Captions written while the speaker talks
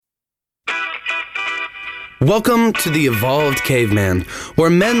Welcome to the Evolved Caveman, where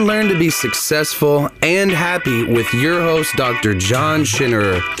men learn to be successful and happy with your host, Dr. John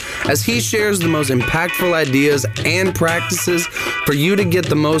Schinnerer, as he shares the most impactful ideas and practices for you to get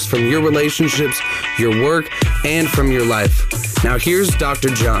the most from your relationships, your work, and from your life. Now here's Dr.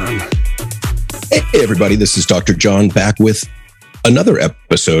 John. Hey everybody, this is Dr. John back with another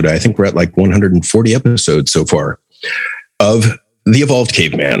episode. I think we're at like 140 episodes so far of the Evolved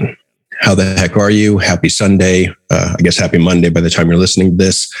Caveman. How the heck are you? Happy Sunday. I guess happy Monday by the time you're listening to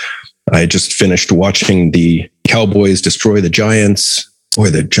this. I just finished watching the Cowboys destroy the Giants.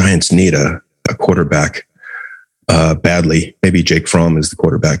 Boy, the Giants need a quarterback badly. Maybe Jake Fromm is the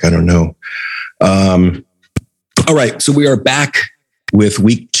quarterback. I don't know. All right. So we are back with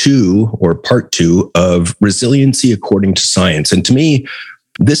week 2 or part 2 of Resiliency According to Science. And to me,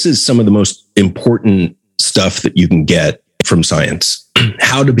 this is some of the most important stuff that you can get from science.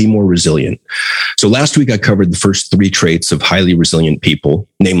 How to be more resilient. So last week I covered the first 3 traits of highly resilient people,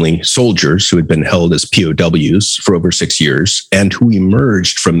 namely soldiers who had been held as POWs for over 6 years and who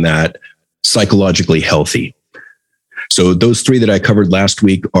emerged from that psychologically healthy. So those 3 that I covered last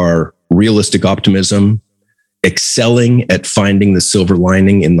week are realistic optimism, excelling at finding the silver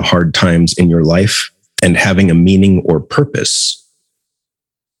lining in the hard times in your life, and having a meaning or purpose.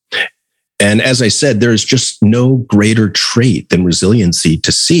 And as I said, there is just no greater trait than resiliency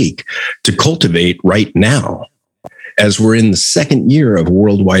to seek, to cultivate right now, as we're in the second year of a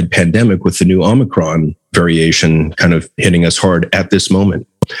worldwide pandemic with the new Omicron variation kind of hitting us hard at this moment.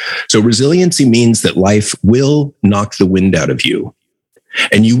 So resiliency means that life will knock the wind out of you,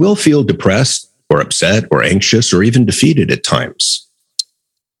 and you will feel depressed or upset or anxious or even defeated at times.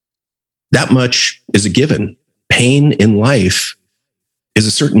 That much is a given. Pain in life is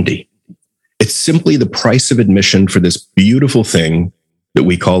a certainty. It's simply the price of admission for this beautiful thing that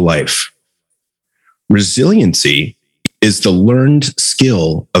we call life. Resiliency is the learned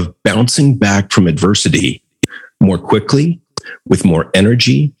skill of bouncing back from adversity more quickly, with more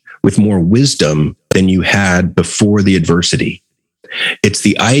energy, with more wisdom than you had before the adversity. It's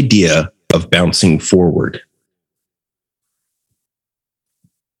the idea of bouncing forward.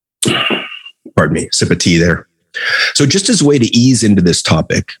 Pardon me, sip of tea there. So just as a way to ease into this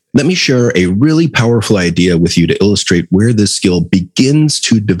topic, let me share a really powerful idea with you to illustrate where this skill begins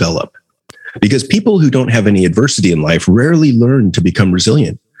to develop. Because people who don't have any adversity in life rarely learn to become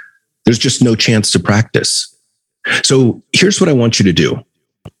resilient. There's just no chance to practice. So here's what I want you to do.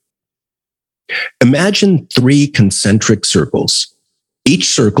 Imagine 3 concentric circles. Each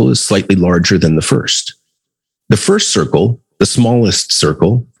circle is slightly larger than the first. The first circle, the smallest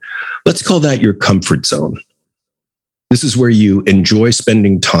circle, let's call that your comfort zone. This is where you enjoy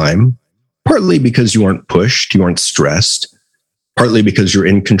spending time, partly because you aren't pushed, you aren't stressed, partly because you're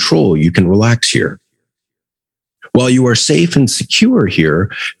in control, you can relax here. While you are safe and secure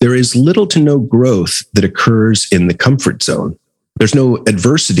here, there is little to no growth that occurs in the comfort zone. There's no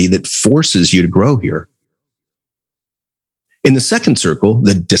adversity that forces you to grow here. In the second circle,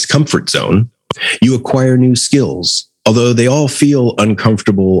 the discomfort zone, you acquire new skills, although they all feel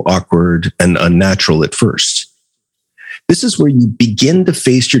uncomfortable, awkward, and unnatural at first. This is where you begin to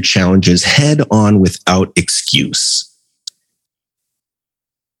face your challenges head on without excuse.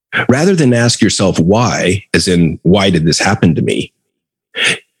 Rather than ask yourself why, as in, why did this happen to me?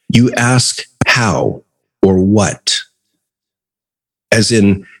 You ask how or what, as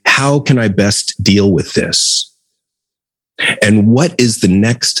in, how can I best deal with this? And what is the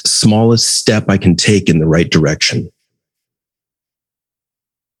next smallest step I can take in the right direction?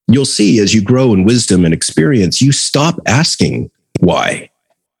 You'll see as you grow in wisdom and experience, you stop asking why.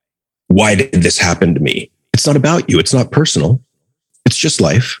 Why did this happen to me? It's not about you. It's not personal. It's just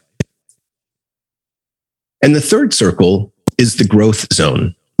life. And the third circle is the growth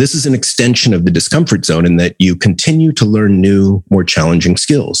zone. This is an extension of the discomfort zone in that you continue to learn new, more challenging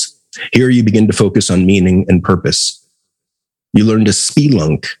skills. Here you begin to focus on meaning and purpose. You learn to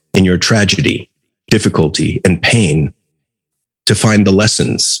spelunk in your tragedy, difficulty, and pain to find the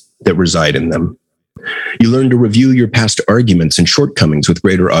lessons that reside in them. You learn to review your past arguments and shortcomings with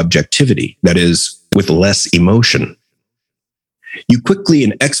greater objectivity, that is, with less emotion. You quickly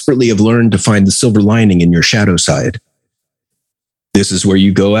and expertly have learned to find the silver lining in your shadow side. This is where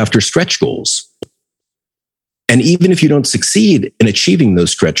you go after stretch goals. And even if you don't succeed in achieving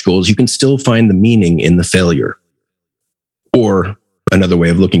those stretch goals, you can still find the meaning in the failure. Or another way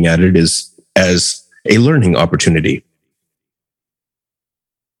of looking at it is as a learning opportunity.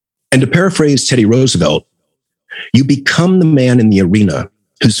 And to paraphrase Teddy Roosevelt, you become the man in the arena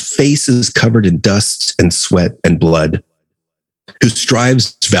whose face is covered in dust and sweat and blood, who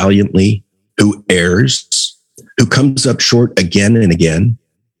strives valiantly, who errs, who comes up short again and again,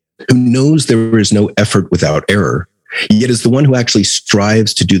 who knows there is no effort without error, yet is the one who actually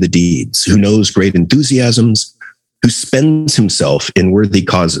strives to do the deeds, who knows great enthusiasms, who spends himself in worthy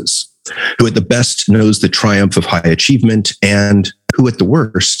causes, who at the best knows the triumph of high achievement, and who at the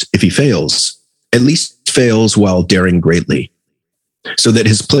worst, if he fails, at least fails while daring greatly, so that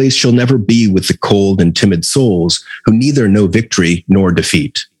his place shall never be with the cold and timid souls who neither know victory nor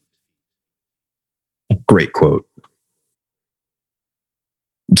defeat. Great quote.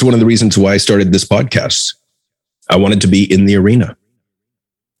 It's one of the reasons why I started this podcast. I wanted to be in the arena.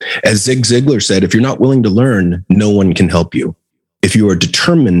 As Zig Ziglar said, if you're not willing to learn, no one can help you. If you are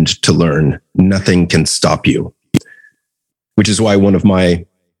determined to learn, nothing can stop you. Which is why one of my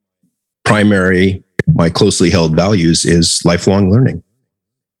closely held values is lifelong learning.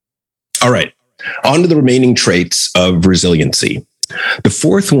 All right, on to the remaining traits of resiliency. The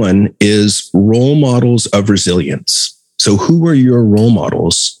fourth one is role models of resilience. So who are your role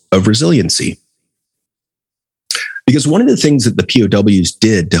models of resiliency? Because one of the things that the POWs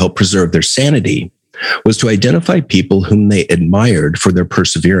did to help preserve their sanity was to identify people whom they admired for their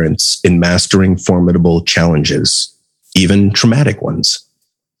perseverance in mastering formidable challenges, even traumatic ones.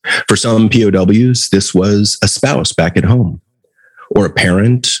 For some POWs, this was a spouse back at home, or a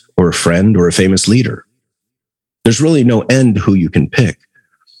parent, or a friend, or a famous leader. There's really no end who you can pick.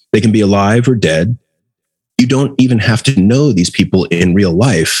 They can be alive or dead. You don't even have to know these people in real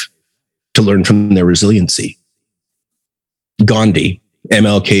life to learn from their resiliency. Gandhi,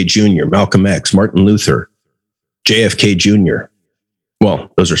 MLK Jr., Malcolm X, Martin Luther, JFK Jr.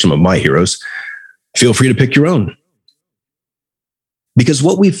 Well, those are some of my heroes. Feel free to pick your own. Because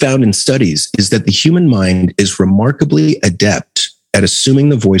what we've found in studies is that the human mind is remarkably adept at assuming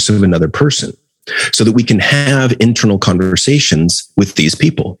the voice of another person so that we can have internal conversations with these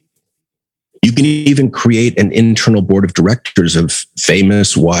people. You can even create an internal board of directors of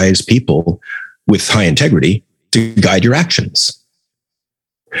famous, wise people with high integrity to guide your actions.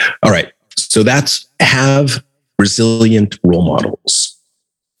 All right, so that's have resilient role models.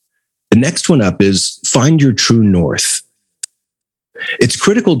 The next one up is find your true north. It's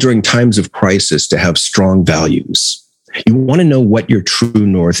critical during times of crisis to have strong values. You want to know what your true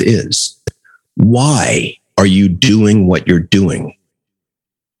north is. Why are you doing what you're doing?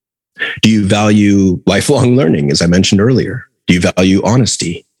 Do you value lifelong learning, as I mentioned earlier? Do you value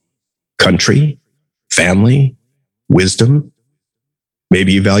honesty, country, family, wisdom?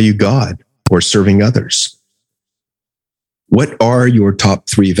 Maybe you value God or serving others. What are your top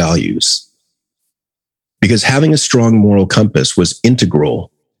 3 values? Because having a strong moral compass was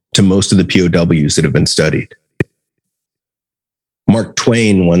integral to most of the POWs that have been studied. Mark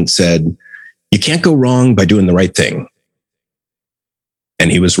Twain once said, "You can't go wrong by doing the right thing."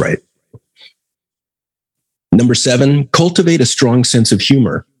 And he was right. Number 7, cultivate a strong sense of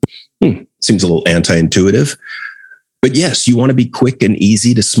humor. Seems a little anti-intuitive. But yes, you want to be quick and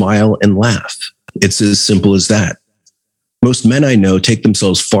easy to smile and laugh. It's as simple as that. Most men I know take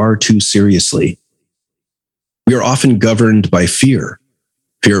themselves far too seriously. We are often governed by fear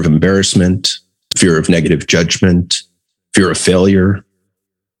of embarrassment, fear of negative judgment, fear of failure,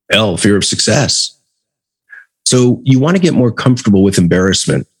 fear of success. So you want to get more comfortable with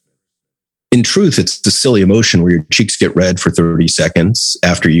embarrassment. In truth, it's the silly emotion where your cheeks get red for 30 seconds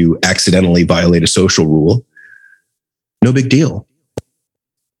after you accidentally violate a social rule. No big deal.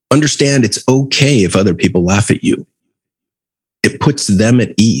 Understand it's okay if other people laugh at you. It puts them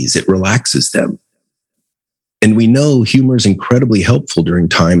at ease. It relaxes them. And we know humor is incredibly helpful during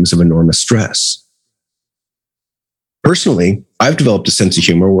times of enormous stress. Personally, I've developed a sense of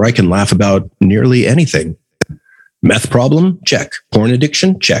humor where I can laugh about nearly anything. Meth problem? Check. Porn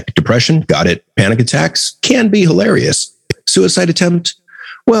addiction? Check. Depression? Got it. Panic attacks? Can be hilarious. Suicide attempt?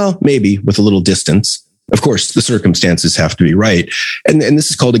 Well, maybe with a little distance. Of course, the circumstances have to be right. And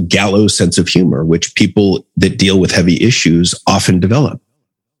this is called a gallows sense of humor, which people that deal with heavy issues often develop.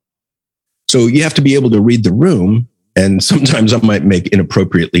 So you have to be able to read the room. And sometimes I might make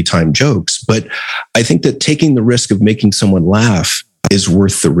inappropriately timed jokes, but I think that taking the risk of making someone laugh is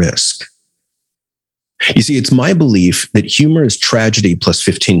worth the risk. You see, it's my belief that humor is tragedy plus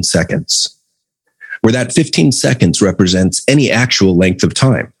 15 seconds, where that 15 seconds represents any actual length of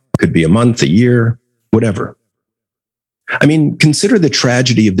time. It could be a month, a year, whatever. I mean, consider the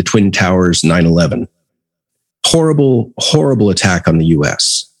tragedy of the Twin Towers 9/11. Horrible, horrible attack on the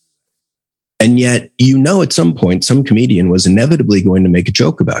US. And yet, at some point, some comedian was inevitably going to make a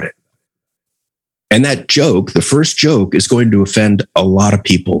joke about it. And that joke, the first joke, is going to offend a lot of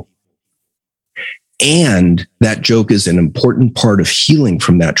people. And that joke is an important part of healing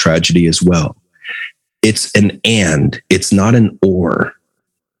from that tragedy as well. It's an and, it's not an or.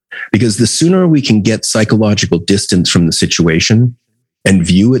 Because the sooner we can get psychological distance from the situation and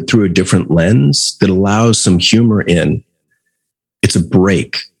view it through a different lens that allows some humor in, it's a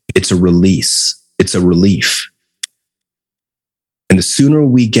break, it's a release, it's a relief. And the sooner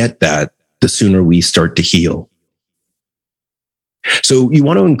we get that, the sooner we start to heal. So you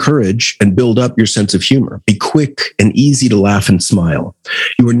want to encourage and build up your sense of humor. Be quick and easy to laugh and smile.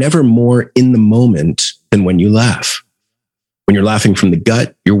 You are never more in the moment than when you laugh. When you're laughing from the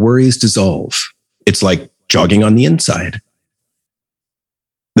gut, your worries dissolve. It's like jogging on the inside.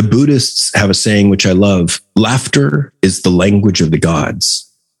 The Buddhists have a saying which I love: laughter is the language of the gods.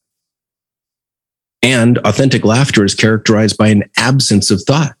 And authentic laughter is characterized by an absence of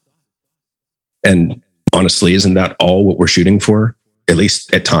thought. And honestly, isn't that all what we're shooting for? At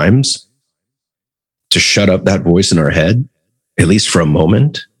least at times, to shut up that voice in our head, at least for a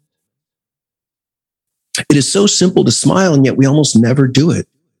moment. It is so simple to smile, and yet we almost never do it.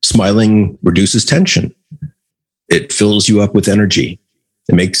 Smiling reduces tension. It fills you up with energy.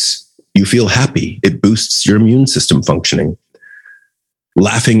 It makes you feel happy. It boosts your immune system functioning.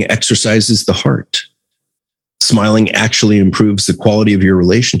 Laughing exercises the heart. Smiling actually improves the quality of your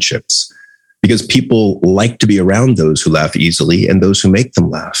relationships, because people like to be around those who laugh easily and those who make them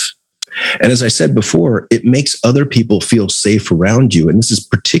laugh. And as I said before, it makes other people feel safe around you. And this is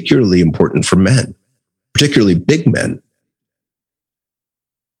particularly important for men, particularly big men.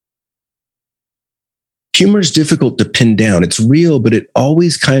 Humor is difficult to pin down. It's real, but it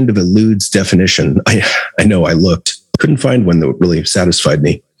always kind of eludes definition. I know I looked, couldn't find one that really satisfied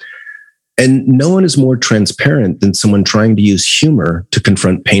me. And no one is more transparent than someone trying to use humor to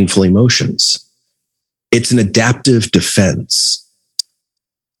confront painful emotions. It's an adaptive defense.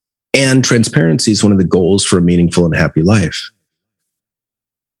 And transparency is one of the goals for a meaningful and happy life.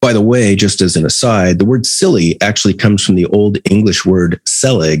 By the way, just as an aside, the word silly actually comes from the Old English word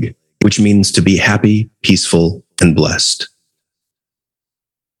selig, which means to be happy, peaceful, and blessed.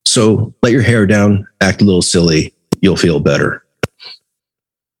 So let your hair down, act a little silly, you'll feel better.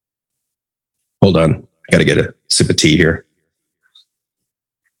 Hold on, I gotta get a sip of tea here.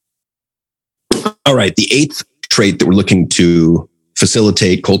 All right, the eighth trait that we're looking to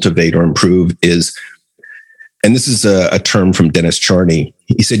facilitate, cultivate, or improve is, and this is a term from Dennis Charney.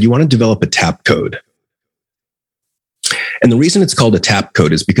 He said, you want to develop a tap code. And the reason it's called a tap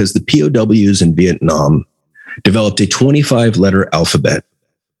code is because the POWs in Vietnam developed a 25-letter alphabet.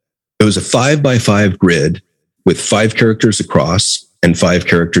 It was a 5x5 grid with 5 characters across and 5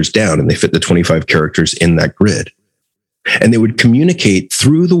 characters down, and they fit the 25 characters in that grid. And they would communicate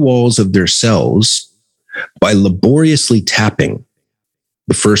through the walls of their cells by laboriously tapping.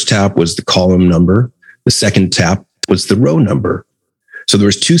 The first tap was the column number. The second tap was the row number. So there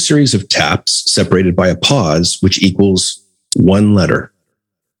was 2 series of taps separated by a pause, which equals 1 letter.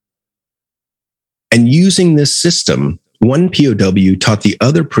 And using this system, one POW taught the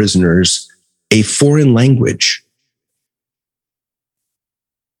other prisoners a foreign language.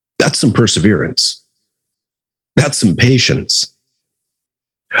 That's some perseverance. That's some patience.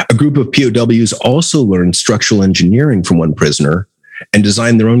 A group of POWs also learned structural engineering from one prisoner and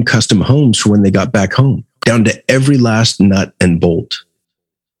designed their own custom homes for when they got back home, down to every last nut and bolt.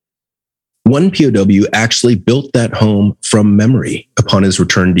 One POW actually built that home from memory upon his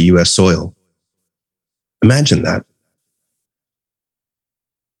return to U.S. soil. Imagine that.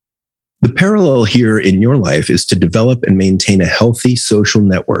 The parallel here in your life is to develop and maintain a healthy social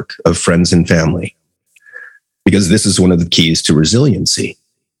network of friends and family, because this is one of the keys to resiliency.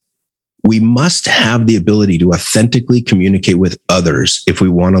 We must have the ability to authentically communicate with others if we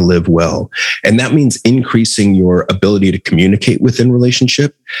want to live well. And that means increasing your ability to communicate within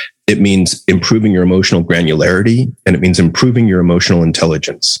relationship. It means improving your emotional granularity, and it means improving your emotional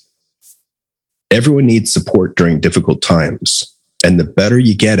intelligence. Everyone needs support during difficult times. And the better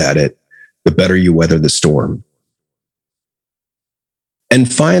you get at it, the better you weather the storm.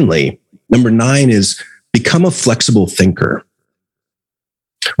 And finally, number 9 is become a flexible thinker.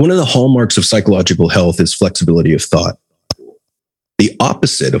 One of the hallmarks of psychological health is flexibility of thought. The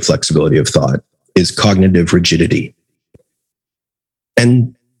opposite of flexibility of thought is cognitive rigidity.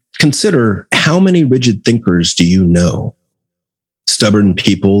 And consider, how many rigid thinkers do you know? Stubborn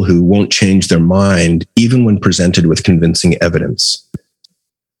people who won't change their mind even when presented with convincing evidence.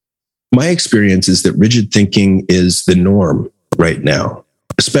 My experience is that rigid thinking is the norm right now,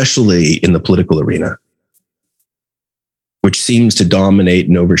 especially in the political arena, which seems to dominate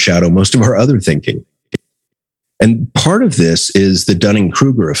and overshadow most of our other thinking. And part of this is the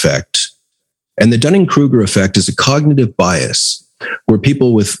Dunning-Kruger effect. And the Dunning-Kruger effect is a cognitive bias where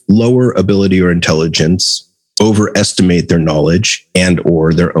people with lower ability or intelligence overestimate their knowledge and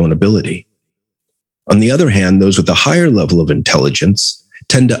or their own ability. On the other hand, those with a higher level of intelligence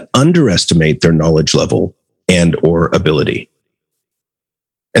tend to underestimate their knowledge level and or ability.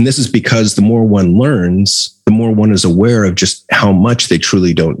 And this is because the more one learns, the more one is aware of just how much they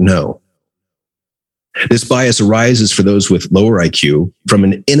truly don't know. This bias arises for those with lower IQ from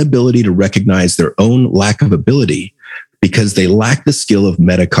an inability to recognize their own lack of ability because they lack the skill of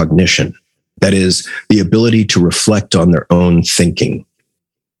metacognition. That is, the ability to reflect on their own thinking.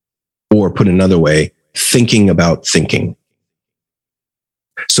 Or put another way, thinking about thinking.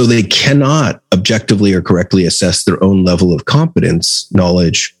 So they cannot objectively or correctly assess their own level of competence,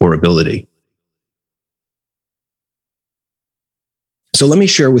 knowledge, or ability. So let me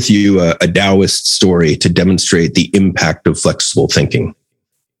share with you a Taoist story to demonstrate the impact of flexible thinking.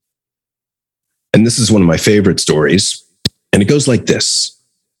 And this is one of my favorite stories. And it goes like this.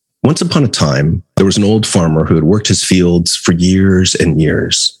 Once upon a time, there was an old farmer who had worked his fields for years and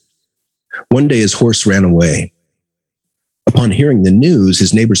years. One day, his horse ran away. Upon hearing the news,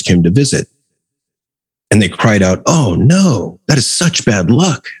 his neighbors came to visit. And they cried out, "Oh no, that is such bad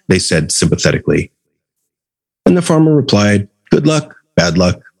luck," they said sympathetically. And the farmer replied, "Good luck, bad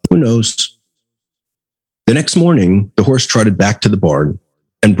luck, who knows?" The next morning, the horse trotted back to the barn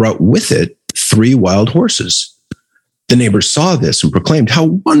and brought with it 3 wild horses. The neighbors saw this and proclaimed, "How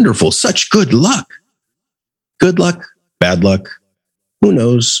wonderful, such good luck." "Good luck, bad luck, who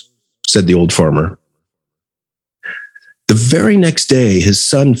knows?" said the old farmer. The very next day, his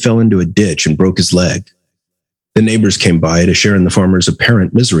son fell into a ditch and broke his leg. The neighbors came by to share in the farmer's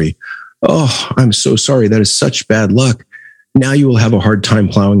apparent misery. "Oh, I'm so sorry. That is such bad luck. Now you will have a hard time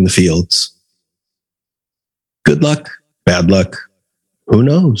plowing the fields." "Good luck, bad luck, who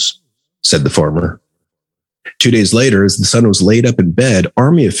knows?" said the farmer. 2 days later, as the son was laid up in bed,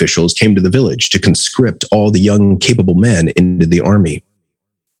 army officials came to the village to conscript all the young, capable men into the army.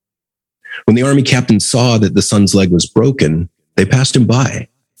 When the army captain saw that the son's leg was broken, they passed him by,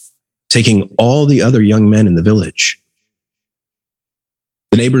 taking all the other young men in the village.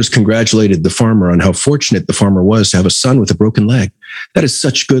 The neighbors congratulated the farmer on how fortunate the farmer was to have a son with a broken leg. "That is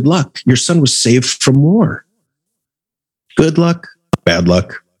such good luck. Your son was saved from war." "Good luck, bad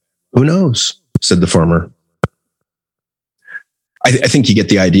luck, who knows?" said the farmer. I think you get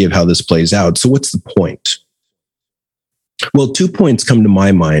the idea of how this plays out. So what's the point? Well, 2 points come to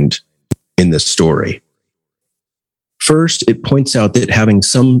my mind in this story. First, it points out that having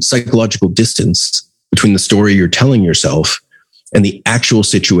some psychological distance between the story you're telling yourself and the actual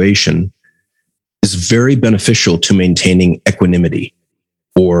situation is very beneficial to maintaining equanimity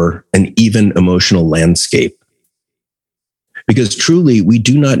or an even emotional landscape. Because truly, we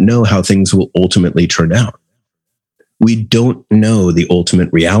do not know how things will ultimately turn out. We don't know the ultimate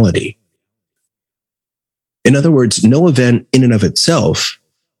reality. In other words, no event in and of itself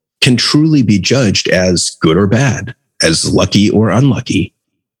can truly be judged as good or bad, as lucky or unlucky.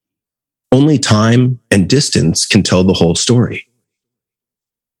 Only time and distance can tell the whole story.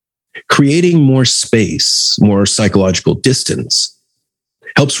 Creating more space, more psychological distance,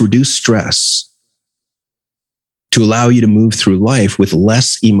 helps reduce stress to allow you to move through life with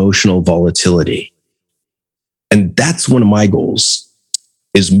less emotional volatility. And that's one of my goals,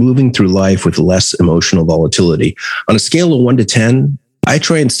 is moving through life with less emotional volatility. On a scale of 1 to 10, I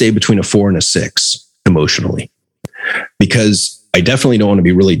try and stay between a 4 and a 6 emotionally, because I definitely don't want to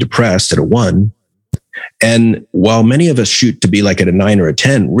be really depressed at a 1. And while many of us shoot to be like at a 9 or a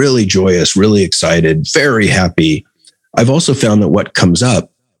 10, really joyous, really excited, very happy, I've also found that what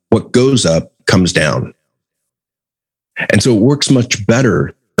goes up comes down. And so it works much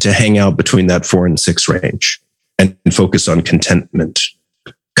better to hang out between that 4 and 6 range and focus on contentment,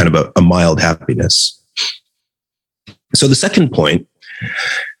 kind of a mild happiness. So the second point,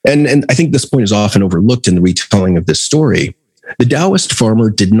 and I think this point is often overlooked in the retelling of this story, the Taoist farmer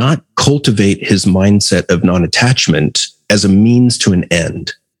did not cultivate his mindset of non-attachment as a means to an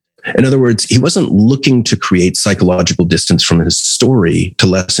end. In other words, he wasn't looking to create psychological distance from his story to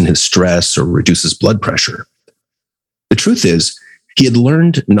lessen his stress or reduce his blood pressure. The truth is, he had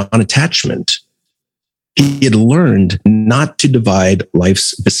learned non-attachment. He had learned not to divide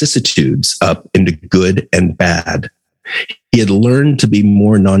life's vicissitudes up into good and bad. He had learned to be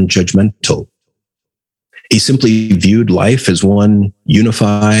more non-judgmental. He simply viewed life as one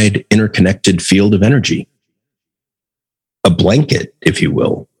unified, interconnected field of energy. A blanket, if you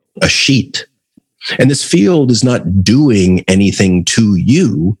will, a sheet. And this field is not doing anything to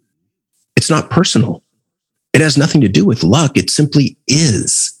you. It's not personal. It has nothing to do with luck. It simply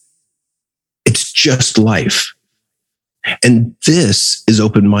is. It's just life. And this is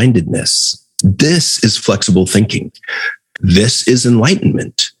open-mindedness. This is flexible thinking. This is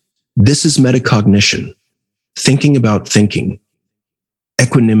enlightenment. This is metacognition, thinking about thinking,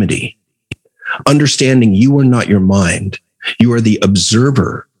 equanimity, understanding you are not your mind. You are the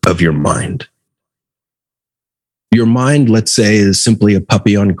observer of your mind. Your mind, let's say, is simply a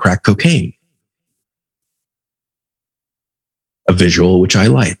puppy on crack cocaine. A visual which I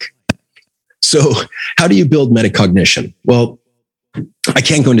like. So how do you build metacognition? Well, I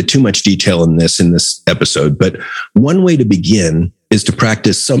can't go into too much detail in this episode, but one way to begin is to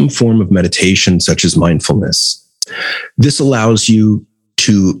practice some form of meditation, such as mindfulness. This allows you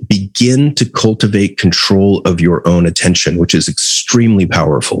to begin to cultivate control of your own attention, which is extremely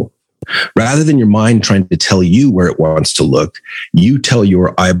powerful. Rather than your mind trying to tell you where it wants to look, you tell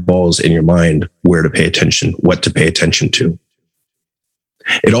your eyeballs and your mind where to pay attention, what to pay attention to.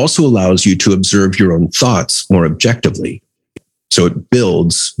 It also allows you to observe your own thoughts more objectively. So it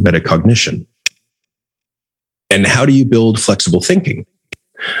builds metacognition. And how do you build flexible thinking?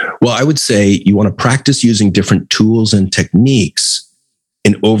 Well, I would say you want to practice using different tools and techniques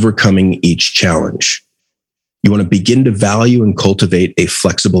in overcoming each challenge. You want to begin to value and cultivate a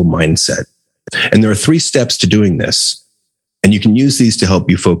flexible mindset. And there are 3 steps to doing this, and you can use these to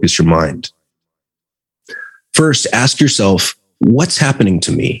help you focus your mind. First, ask yourself, what's happening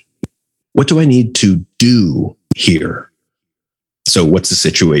to me? What do I need to do here? So what's the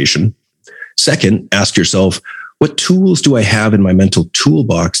situation? Second, ask yourself, what tools do I have in my mental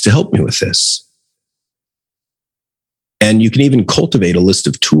toolbox to help me with this? And you can even cultivate a list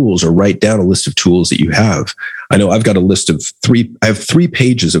of tools or write down a list of tools that you have. I know I've got a list of 3. I have 3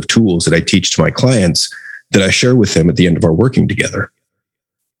 pages of tools that I teach to my clients that I share with them at the end of our working together.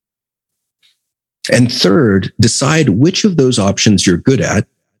 And third, decide which of those options you're good at,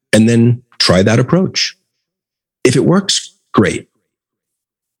 and then try that approach. If it works, great.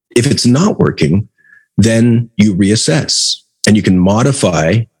 If it's not working, then you reassess and you can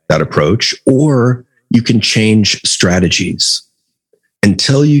modify that approach, or you can change strategies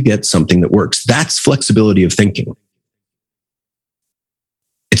until you get something that works. That's flexibility of thinking.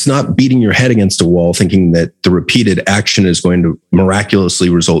 It's not beating your head against a wall thinking that the repeated action is going to miraculously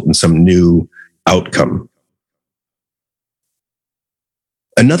result in some new outcome.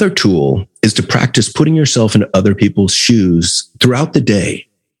 Another tool is to practice putting yourself in other people's shoes throughout the day.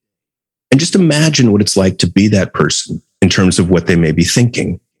 And just imagine what it's like to be that person in terms of what they may be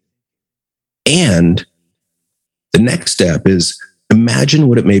thinking. And the next step is imagine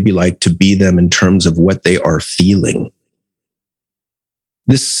what it may be like to be them in terms of what they are feeling.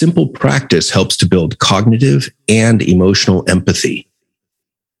 This simple practice helps to build cognitive and emotional empathy.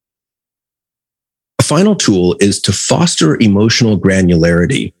 A final tool is to foster emotional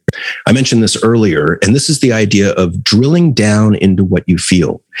granularity. I mentioned this earlier, and this is the idea of drilling down into what you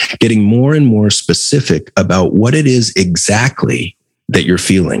feel, getting more and more specific about what it is exactly that you're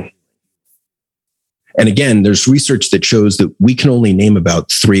feeling. And again, there's research that shows that we can only name about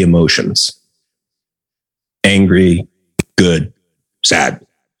 3 emotions: angry, good, sad.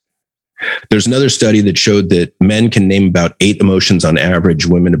 There's another study that showed that men can name about 8 emotions on average,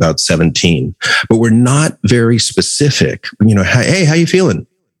 women about 17. But we're not very specific. Hey, how you feeling?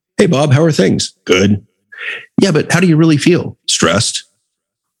 Hey, Bob, how are things? Good. Yeah, but how do you really feel? Stressed.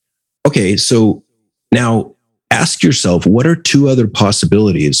 Okay, so now ask yourself, what are 2 other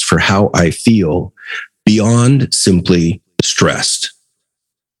possibilities for how I feel beyond simply stressed?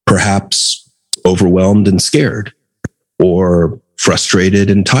 Perhaps overwhelmed and scared, or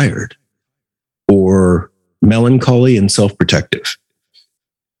frustrated and tired, or melancholy and self-protective.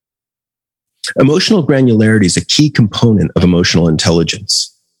 Emotional granularity is a key component of emotional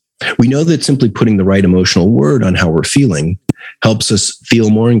intelligence. We know that simply putting the right emotional word on how we're feeling helps us feel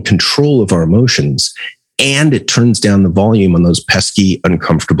more in control of our emotions, and it turns down the volume on those pesky,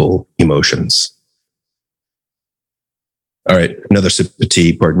 uncomfortable emotions. All right, another sip of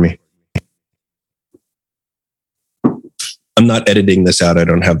tea, pardon me. I'm not editing this out. I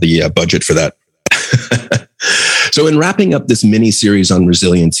don't have the budget for that. So in wrapping up this mini series on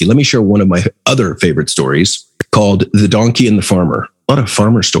resiliency, let me share one of my other favorite stories called The Donkey and the Farmer. A lot of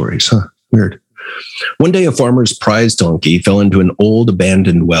farmer stories, huh? Weird. One day, a farmer's prize donkey fell into an old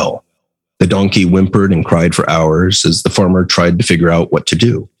abandoned well. The donkey whimpered and cried for hours as the farmer tried to figure out what to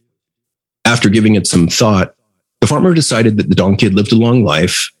do. After giving it some thought, the farmer decided that the donkey had lived a long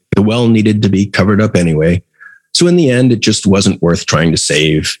life. The well needed to be covered up anyway. So in the end, it just wasn't worth trying to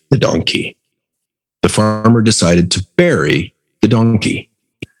save the donkey. The farmer decided to bury the donkey.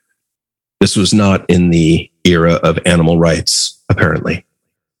 This was not in the era of animal rights, apparently.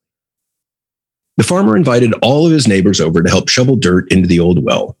 The farmer invited all of his neighbors over to help shovel dirt into the old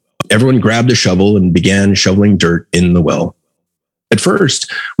well. Everyone grabbed a shovel and began shoveling dirt in the well. At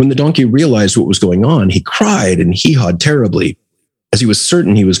first, when the donkey realized what was going on, he cried and hee-hawed terribly, as he was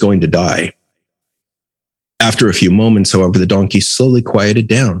certain he was going to die. After a few moments, however, the donkey slowly quieted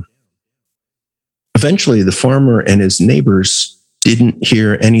down. Eventually, the farmer and his neighbors didn't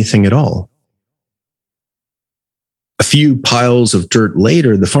hear anything at all. A few piles of dirt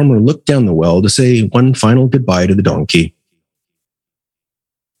later, the farmer looked down the well to say one final goodbye to the donkey.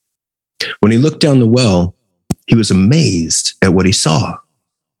 When he looked down the well, he was amazed at what he saw.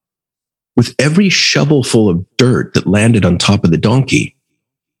 With every shovelful of dirt that landed on top of the donkey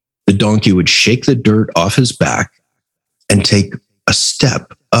would shake the dirt off his back and take a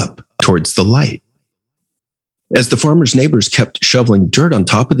step up towards the light. As the farmer's neighbors kept shoveling dirt on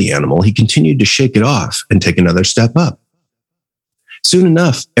top of the animal, he continued to shake it off and take another step up. Soon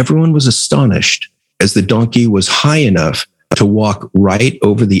enough, everyone was astonished as the donkey was high enough to walk right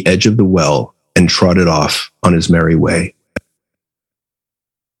over the edge of the well and trotted off on his merry way.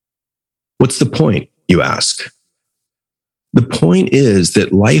 What's the point, you ask? The point is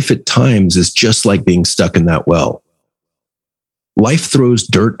that life at times is just like being stuck in that well. Life throws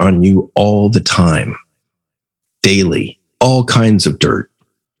dirt on you all the time, daily, all kinds of dirt.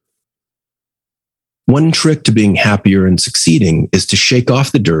 One trick to being happier and succeeding is to shake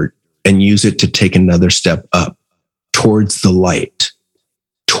off the dirt and use it to take another step up towards the light,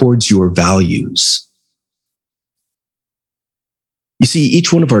 towards your values. You see,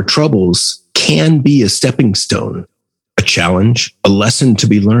 each one of our troubles can be a stepping stone, a challenge, a lesson to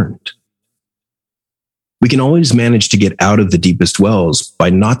be learned. We can always manage to get out of the deepest wells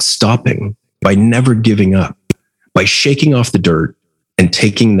by not stopping, by never giving up, by shaking off the dirt and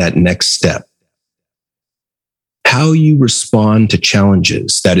taking that next step. How you respond to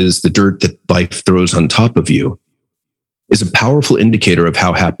challenges, that is, the dirt that life throws on top of you, is a powerful indicator of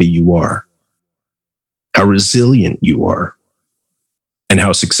how happy you are, how resilient you are, and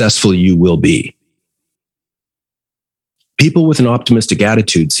how successful you will be. People with an optimistic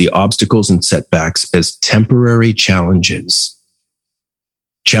attitude see obstacles and setbacks as temporary challenges,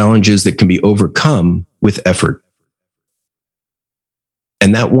 challenges that can be overcome with effort.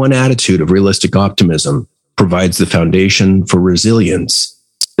 And that one attitude of realistic optimism provides the foundation for resilience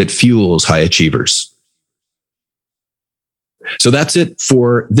that fuels high achievers. So that's it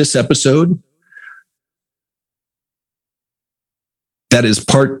for this episode. That is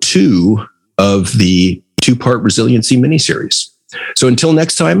part 2 of the 2-part resiliency miniseries. So until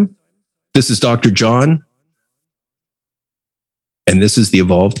next time, this is Dr. John, and this is the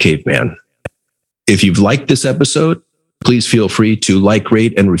Evolved Caveman. If you've liked this episode, please feel free to like,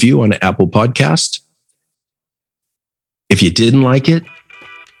 rate, and review on Apple Podcast. If you didn't like it,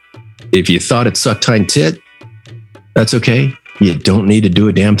 if you thought it sucked hind tit, that's okay. You don't need to do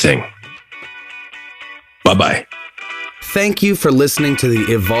a damn thing. Bye-bye. Thank you for listening to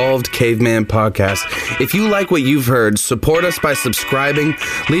the Evolved Caveman podcast. If you like what you've heard, support us by subscribing,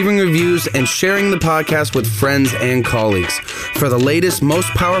 leaving reviews, and sharing the podcast with friends and colleagues. For the latest, most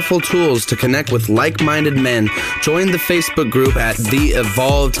powerful tools to connect with like-minded men, join the Facebook group at The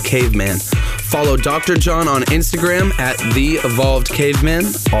Evolved Caveman. Follow Dr. John on Instagram at The Evolved Caveman,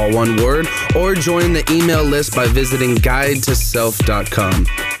 all one word, or join the email list by visiting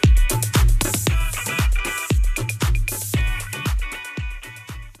guidetoself.com.